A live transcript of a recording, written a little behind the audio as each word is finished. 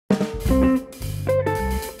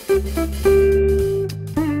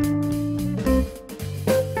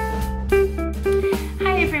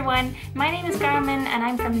My name is Carmen and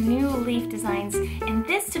I'm from New Leaf Designs. In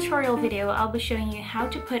this tutorial video, I'll be showing you how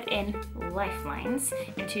to put in lifelines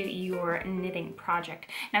into your knitting project.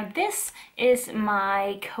 Now this is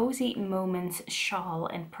my Cozy Moments shawl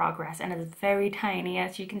in progress and it's very tiny,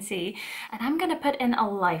 as you can see. And I'm gonna put in a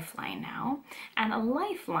lifeline now. And a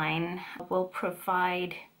lifeline will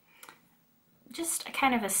provide just a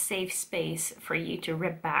kind of a safe space for you to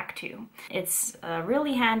rip back to. It's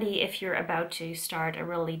really handy if you're about to start a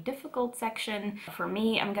really difficult section. For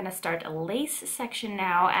me, I'm gonna start a lace section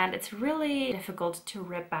now, and it's really difficult to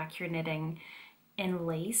rip back your knitting in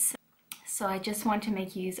lace. So I just want to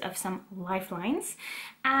make use of some lifelines.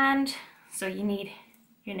 And so you need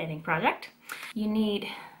your knitting project. You need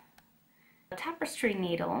a tapestry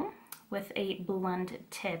needle with a blunt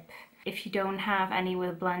tip. If you don't have any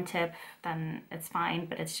with blunt tip, then it's fine,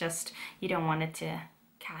 but it's just you don't want it to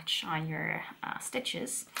catch on your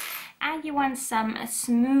stitches. And you want some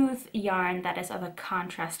smooth yarn that is of a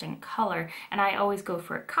contrasting color, and I always go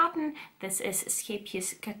for cotton. This is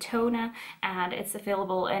Scapious Katona, and it's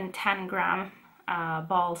available in 10-gram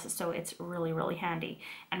balls, so it's really handy.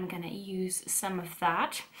 I'm gonna use some of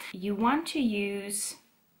that. You want to use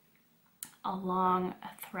a long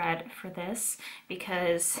thread for this,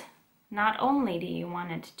 because not only do you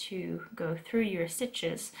want it to go through your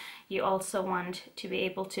stitches, you also want to be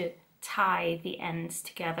able to tie the ends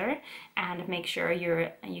together and make sure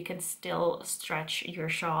you can still stretch your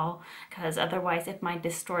shawl, because otherwise it might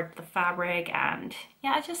distort the fabric, and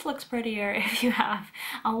yeah, it just looks prettier if you have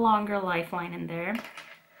a longer lifeline in there.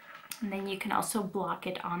 And then you can also block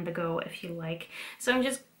it on the go if you like. So I'm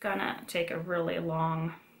just gonna take a really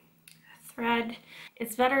long thread.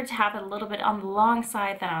 It's better to have it a little bit on the long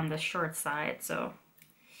side than on the short side, so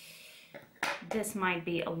this might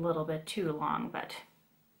be a little bit too long, but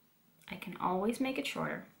I can always make it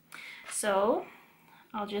shorter. So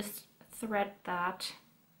I'll just thread that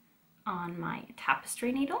on my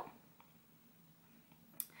tapestry needle.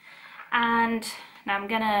 And now I'm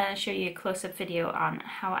gonna show you a close-up video on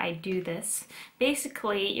how I do this.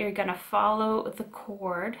 Basically, you're gonna follow the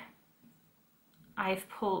cord. I've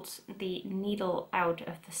pulled the needle out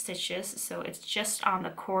of the stitches, so it's just on the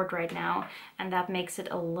cord right now, and that makes it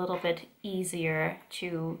a little bit easier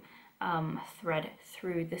to thread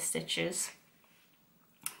through the stitches.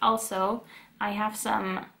 Also, I have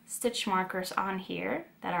some stitch markers on here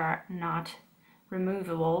that are not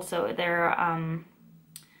removable, so they're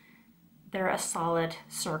a solid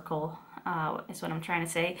circle, is what I'm trying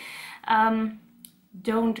to say.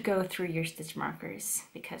 Don't go through your stitch markers,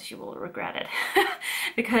 because you will regret it.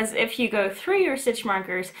 Because if you go through your stitch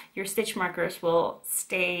markers will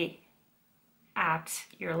stay at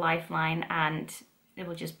your lifeline, and it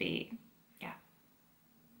will just be, yeah,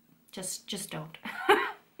 just don't.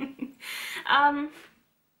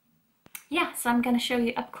 Yeah, so I'm gonna show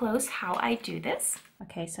you up close how I do this.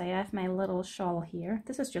 Okay, so I have my little shawl here.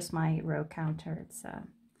 This is just my row counter.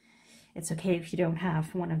 It's okay if you don't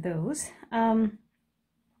have one of those.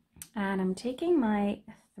 And I'm taking my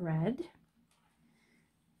thread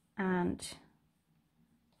and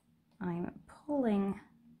I'm pulling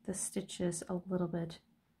the stitches a little bit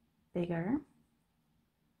bigger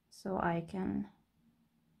so I can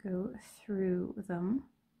go through them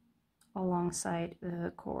alongside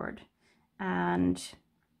the cord, and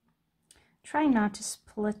try not to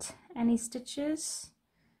split any stitches.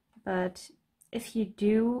 But if you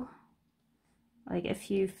do, like if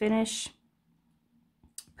you finish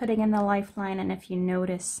putting in the lifeline and if you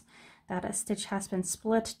notice that a stitch has been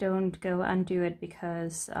split, don't go undo it,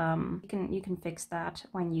 because you can fix that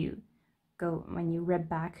when you rib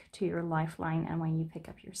back to your lifeline and when you pick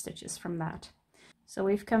up your stitches from that. So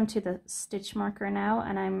we've come to the stitch marker now,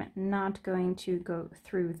 and I'm not going to go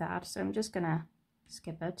through that, so I'm just gonna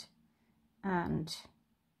skip it and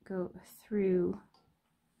go through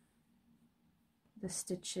the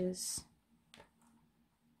stitches.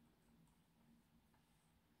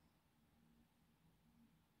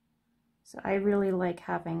 So I really like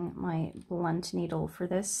having my blunt needle for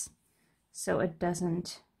this, so it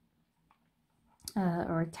doesn't,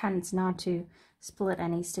 or it tends not to split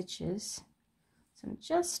any stitches. So I'm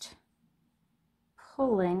just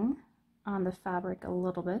pulling on the fabric a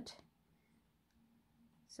little bit,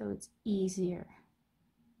 so it's easier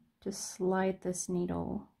to slide this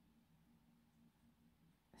needle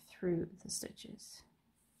through the stitches.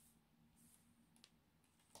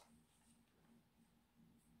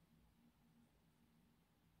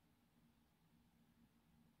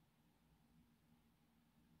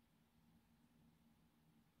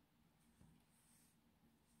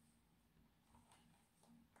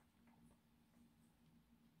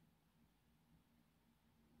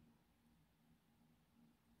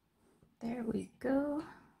 There we go.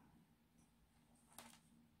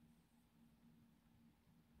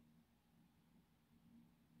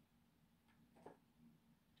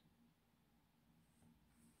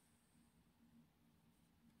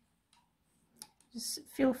 Just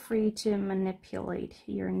feel free to manipulate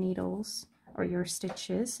your needles or your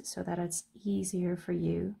stitches so that it's easier for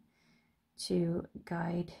you to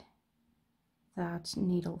guide that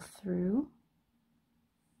needle through.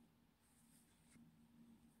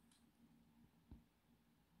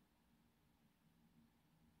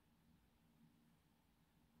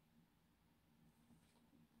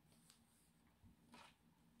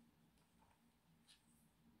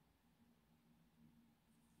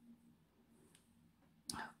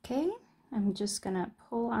 Okay, I'm just gonna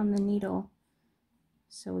pull on the needle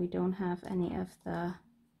so we don't have any of the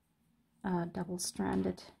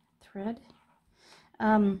double-stranded thread.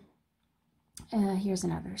 Here's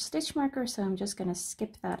another stitch marker, so I'm just gonna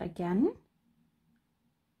skip that again.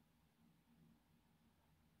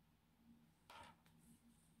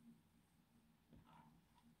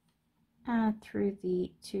 Through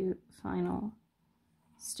the 2 final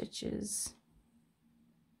stitches.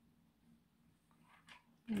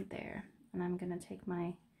 And there, and I'm gonna take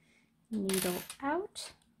my needle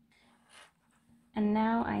out, and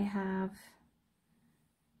now I have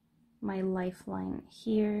my lifeline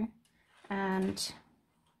here, and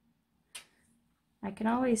I can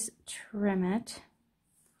always trim it,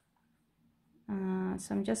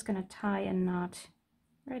 so I'm just gonna tie a knot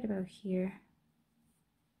right about here.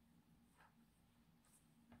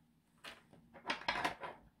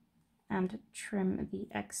 And trim the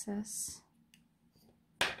excess.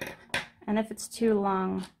 And if it's too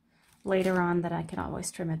long later on, then I can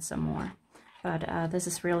always trim it some more. But this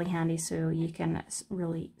is really handy, so you can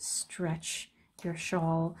really stretch your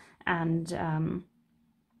shawl, and even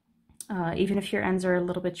if your ends are a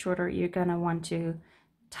little bit shorter, you're gonna want to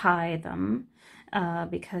tie them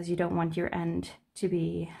because you don't want your end to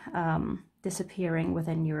be disappearing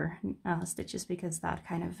within your stitches, because that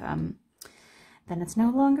kind of then it's no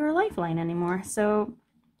longer a lifeline anymore. So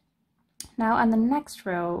now on the next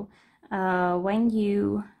row, when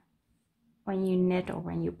you knit or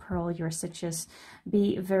when you purl your stitches,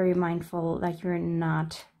 be very mindful that you're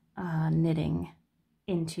not knitting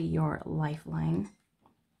into your lifeline.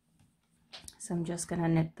 So I'm just gonna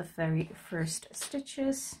knit the very first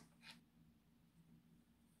stitches.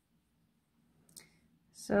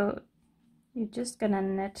 So you're just gonna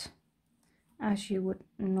knit as you would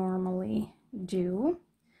normally do.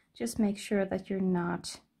 Just make sure that you're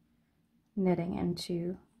not knitting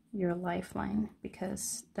into your lifeline,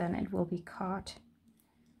 because then it will be caught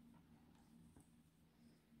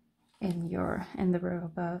in the row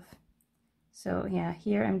above. So yeah,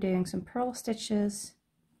 here I'm doing some purl stitches,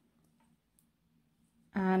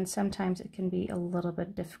 and sometimes it can be a little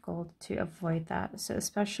bit difficult to avoid that. So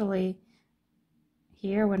especially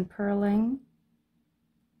here when purling,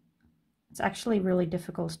 it's actually really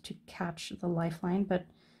difficult to catch the lifeline, but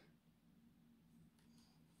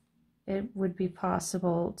it would be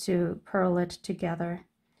possible to purl it together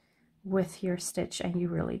with your stitch, and you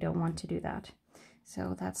really don't want to do that.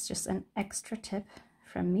 So that's just an extra tip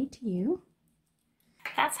from me to you.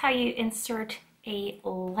 That's how you insert a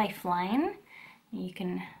lifeline. You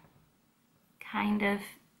can kind of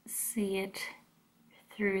see it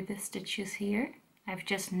through the stitches here. I've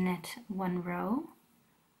just knit 1 row.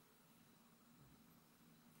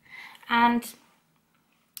 And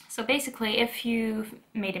so basically, if you've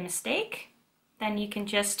made a mistake, then you can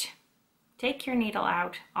just take your needle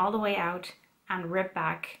out, all the way out, and rip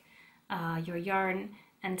back your yarn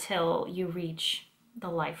until you reach the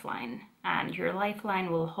lifeline. And your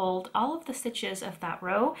lifeline will hold all of the stitches of that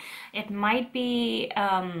row. It might be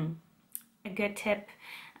a good tip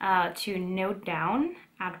to note down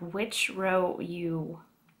at which row you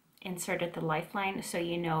inserted the lifeline, so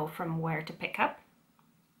you know from where to pick up.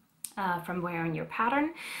 From where on your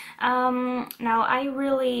pattern. Now I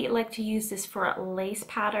really like to use this for lace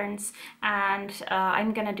patterns, and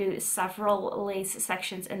I'm gonna do several lace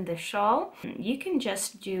sections in this shawl. You can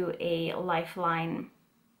just do a lifeline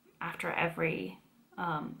after every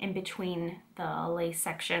in between the lace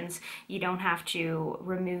sections. You don't have to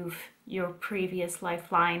remove your previous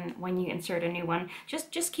lifeline when you insert a new one.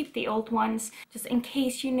 Just keep the old ones, just in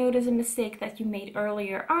case you notice a mistake that you made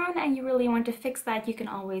earlier on and you really want to fix that. You can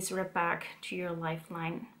always rip back to your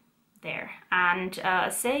lifeline there. And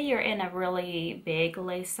say you're in a really big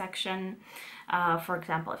lace section, for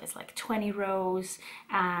example, if it's like 20 rows,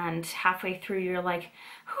 and halfway through you're like,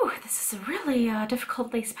 whew, this is a really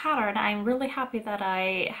difficult lace pattern, I'm really happy that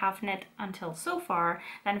I have knit until so far,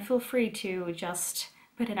 then feel free to just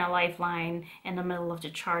put in a lifeline in the middle of the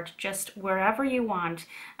chart, just wherever you want,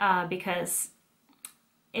 because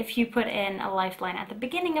if you put in a lifeline at the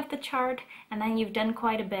beginning of the chart and then you've done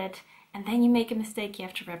quite a bit and then you make a mistake, you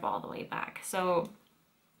have to rip all the way back. So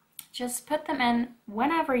just put them in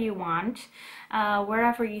whenever you want,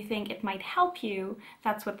 wherever you think it might help you.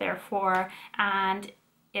 That's what they're for, and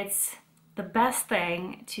it's the best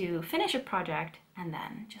thing to finish a project and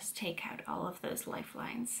then just take out all of those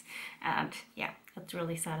lifelines. And yeah, that's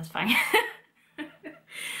really satisfying.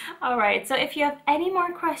 All right, so if you have any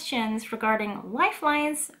more questions regarding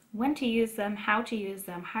lifelines, when to use them, how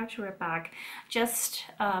to rip back, just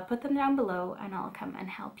put them down below and I'll come and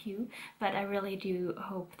help you. But I really do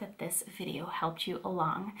hope that this video helped you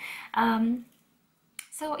along.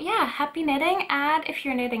 So yeah, happy knitting, and if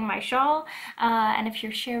you're knitting my shawl and if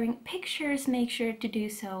you're sharing pictures, make sure to do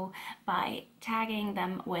so by tagging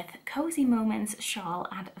them with Cozy Moments Shawl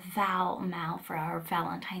and Val Mal for our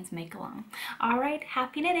Valentine's make along. All right,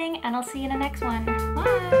 happy knitting, and I'll see you in the next one.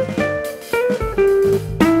 Bye!